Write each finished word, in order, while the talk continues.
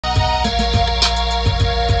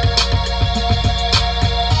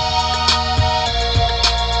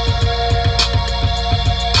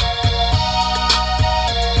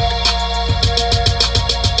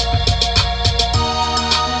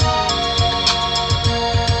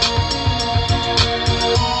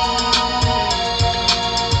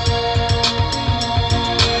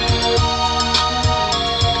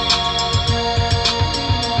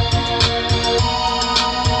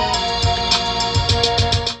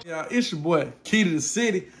y'all? It's your boy, Key to the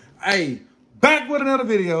City. Hey, back with another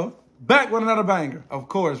video. Back with another banger, of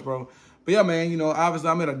course, bro. But yeah, man, you know, obviously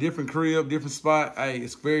I'm at a different crib, different spot. Hey,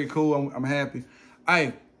 it's very cool. I'm happy.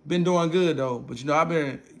 Hey, been doing good, though. But, you know,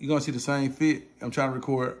 you're going to see the same fit. I'm trying to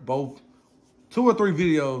record both 2 or 3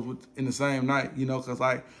 videos in the same night, you know, because,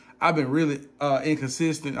 like, I've been really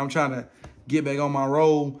inconsistent. I'm trying to get back on my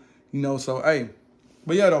roll, you know, so, hey.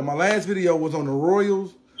 But, yeah, though, my last video was on the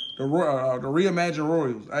Royals, the Reimagined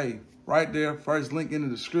Royals. Hey, right there, first link in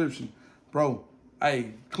the description. Bro,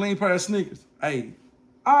 hey, clean pair of sneakers. Hey,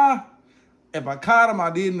 if I caught them,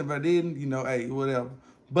 I didn't. If I didn't, you know, hey, whatever.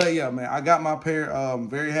 But, yeah, man, I got my pair.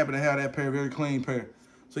 Very happy to have that pair, very clean pair.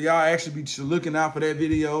 So, y'all actually be looking out for that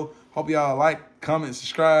video. Hope y'all like, comment,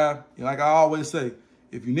 subscribe. And like I always say,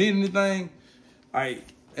 if you need anything, as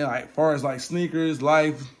far as, like, sneakers,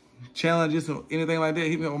 life, challenges, or anything like that,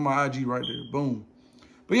 hit me up on my IG right there. Boom.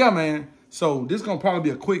 But, yeah, man, so this is going to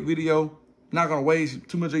probably be a quick video. Not going to waste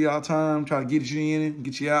too much of y'all time. Try to get you in it,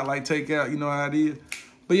 get you out, like take out. You know how it is.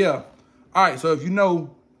 But, yeah. All right, so if you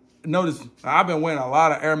notice, I've been wearing a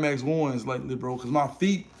lot of Air Max 1s lately, bro, because my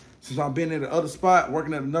feet, since I've been at the other spot,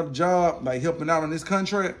 working at another job, like helping out on this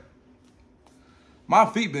contract, my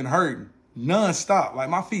feet been hurting non-stop. Like,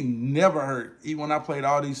 my feet never hurt, even when I played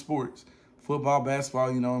all these sports, football,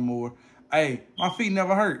 basketball, you know, and more. Hey, my feet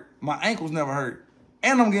never hurt. My ankles never hurt.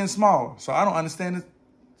 And I'm getting smaller, so I don't understand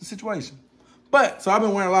the situation. But, so I've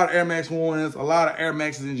been wearing a lot of Air Max 1s, a lot of Air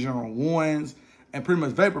Maxes in general, 1s, and pretty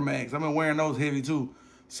much Vapor Max. I've been wearing those heavy too.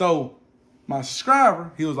 So my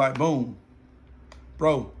subscriber, he was like, boom,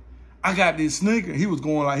 bro, I got this sneaker. He was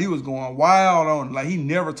going wild on it. Like, he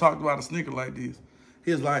never talked about a sneaker like this.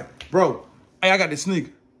 He was like, bro, hey, I got this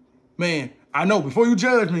sneaker. Man, I know, before you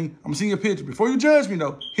judge me, I'm gonna see your picture. Before you judge me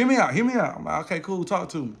though, hear me out. I'm like, okay, cool, talk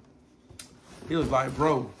to me. He was like,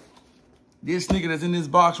 bro, this sneaker that's in this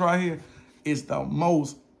box right here is the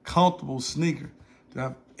most comfortable sneaker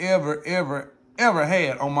that I've ever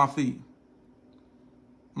had on my feet.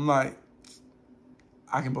 I'm like,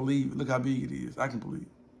 I can believe it. Look how big it is. I can believe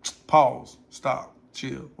it. Pause. Stop.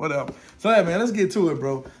 Chill. Whatever. So, yeah, man, let's get to it,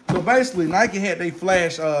 bro. So, basically, Nike had their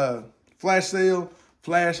flash sale,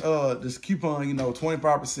 this coupon, you know,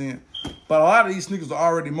 25%. But a lot of these sneakers are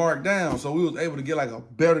already marked down, so we was able to get, like, a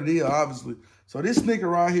better deal, obviously. So, this sneaker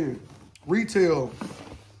right here, retail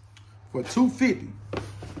for $250.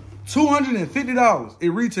 $250 it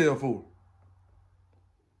retail for.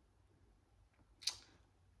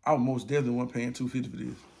 I most definitely wasn't paying $250 for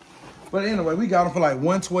this. But anyway, we got them for like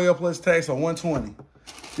 $112 plus tax or $120.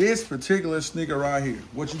 This particular sneaker right here,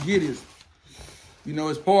 what you get is, you know,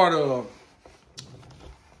 it's part of,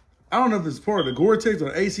 I don't know if it's part of the Gore-Tex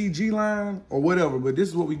or the ACG line or whatever, but this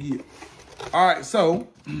is what we get. All right, so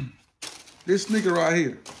this sneaker right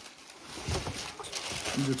here,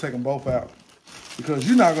 you just take them both out because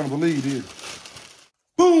you're not gonna believe this.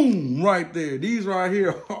 Boom, right there. These right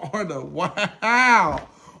here are the wow.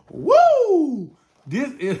 Woo!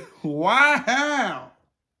 This is wow.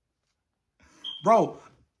 Bro.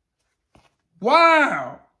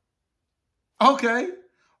 Wow. Okay.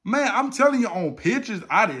 Man, I'm telling you on pictures,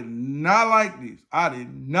 I did not like this. I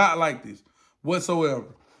did not like this whatsoever.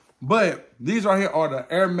 But these right here are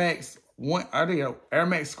the Air Max are they Air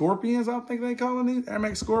Max Scorpions? I think they calling these Air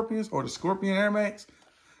Max Scorpions or the Scorpion Air Max.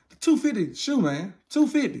 The 250 shoe, man.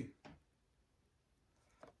 250.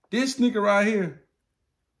 This sneaker right here,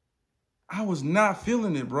 I was not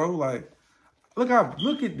feeling it, bro. Like, look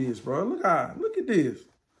at this, bro. Look at this.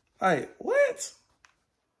 Like, what?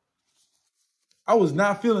 I was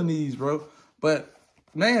not feeling these, bro. But,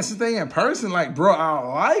 man, since they in person, like, bro, I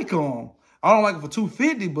like them. I don't like them for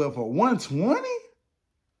 $250, but for $120?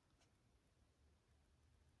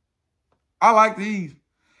 I like these.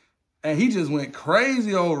 And he just went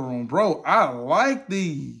crazy over them, bro. I like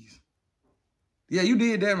these. Yeah, you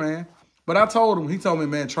did that, man. But I told him, he told me,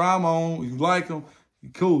 man, try them on. If you like them,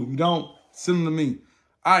 cool. If you don't, send them to me.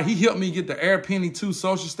 All right, he helped me get the Air Penny 2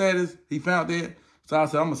 social status. He found that. So I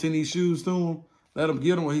said, I'm going to send these shoes to him. Let him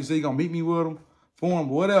get them. He said he's going to meet me with them, for him,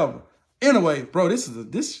 whatever. Anyway, bro, this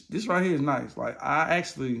right here is nice. Like, I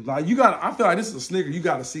actually, like, I feel like this is a sneaker you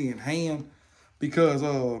got to see in hand because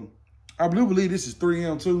I do believe this is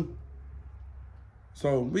 3M too.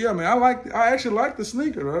 So, but yeah, man, I actually like the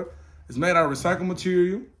sneaker, bro. It's made out of recycled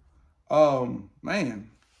material. Man,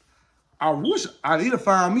 I wish I need to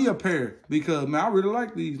find me a pair because, man, I really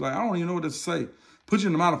like these. Like, I don't even know what to say. Put you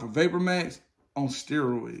in the mountain for Vapor Max on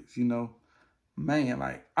steroids, you know. Man,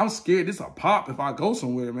 like, I'm scared this will pop if I go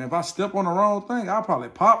somewhere, man. If I step on the wrong thing, I'll probably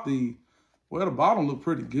pop these. Well, the bottom look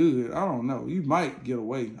pretty good. I don't know. You might get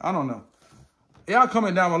away. I don't know. Y'all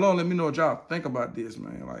comment down below and let me know what y'all think about this,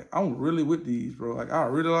 man. Like, I'm really with these, bro. Like, I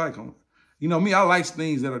really like them. You know me, I like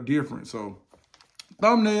things that are different. So,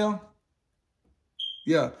 thumbnail.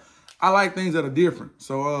 Yeah, I like things that are different.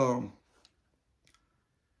 So,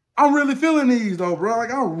 I'm really feeling these, though, bro.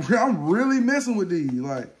 Like, I'm really messing with these.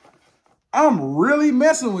 Like, I'm really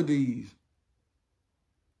messing with these.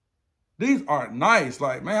 These are nice.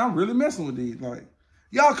 Like, man, I'm really messing with these. Like,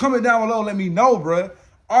 y'all comment down below and let me know, bro.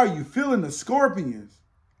 Are you feeling the Scorpions?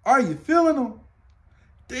 Are you feeling them?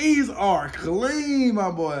 These are clean, my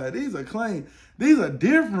boy. These are clean. These are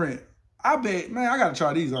different. I bet, man, I got to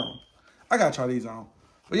try these on. I got to try these on.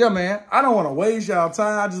 But yeah, man, I don't want to waste y'all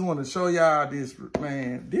time. I just want to show y'all this,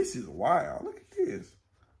 man. This is wild. Look at this.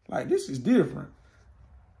 Like, this is different.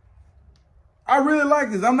 I really like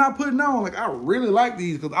this. I'm not putting on. Like, I really like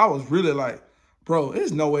these because I was really like, bro,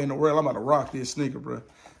 there's no way in the world I'm about to rock this sneaker, bro.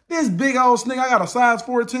 This big old sneaker, I got a size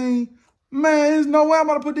 14. Man, there's no way I'm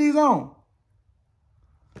about to put these on.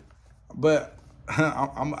 But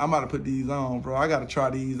I'm about to put these on, bro. I got to try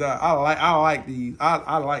these out. I like these.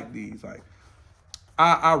 I like these. Like,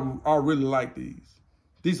 I really like these.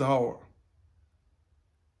 These are hard.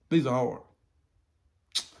 These are hard.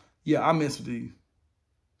 Yeah, I mess with these.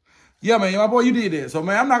 Yeah, man, my boy, you did that. So,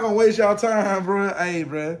 man, I'm not going to waste y'all time, bro. Hey,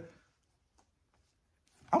 bro.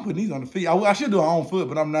 I'm putting these on the feet. I should do it on foot,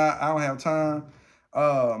 but I'm not. I don't have time.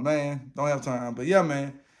 Man, don't have time. But, yeah,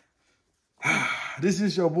 man. This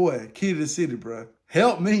is your boy, Kid of the City, bro.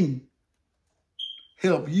 Help me.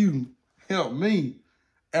 Help you. Help me.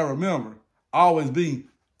 And remember, always be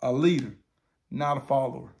a leader, not a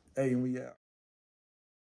follower. Hey, and we out.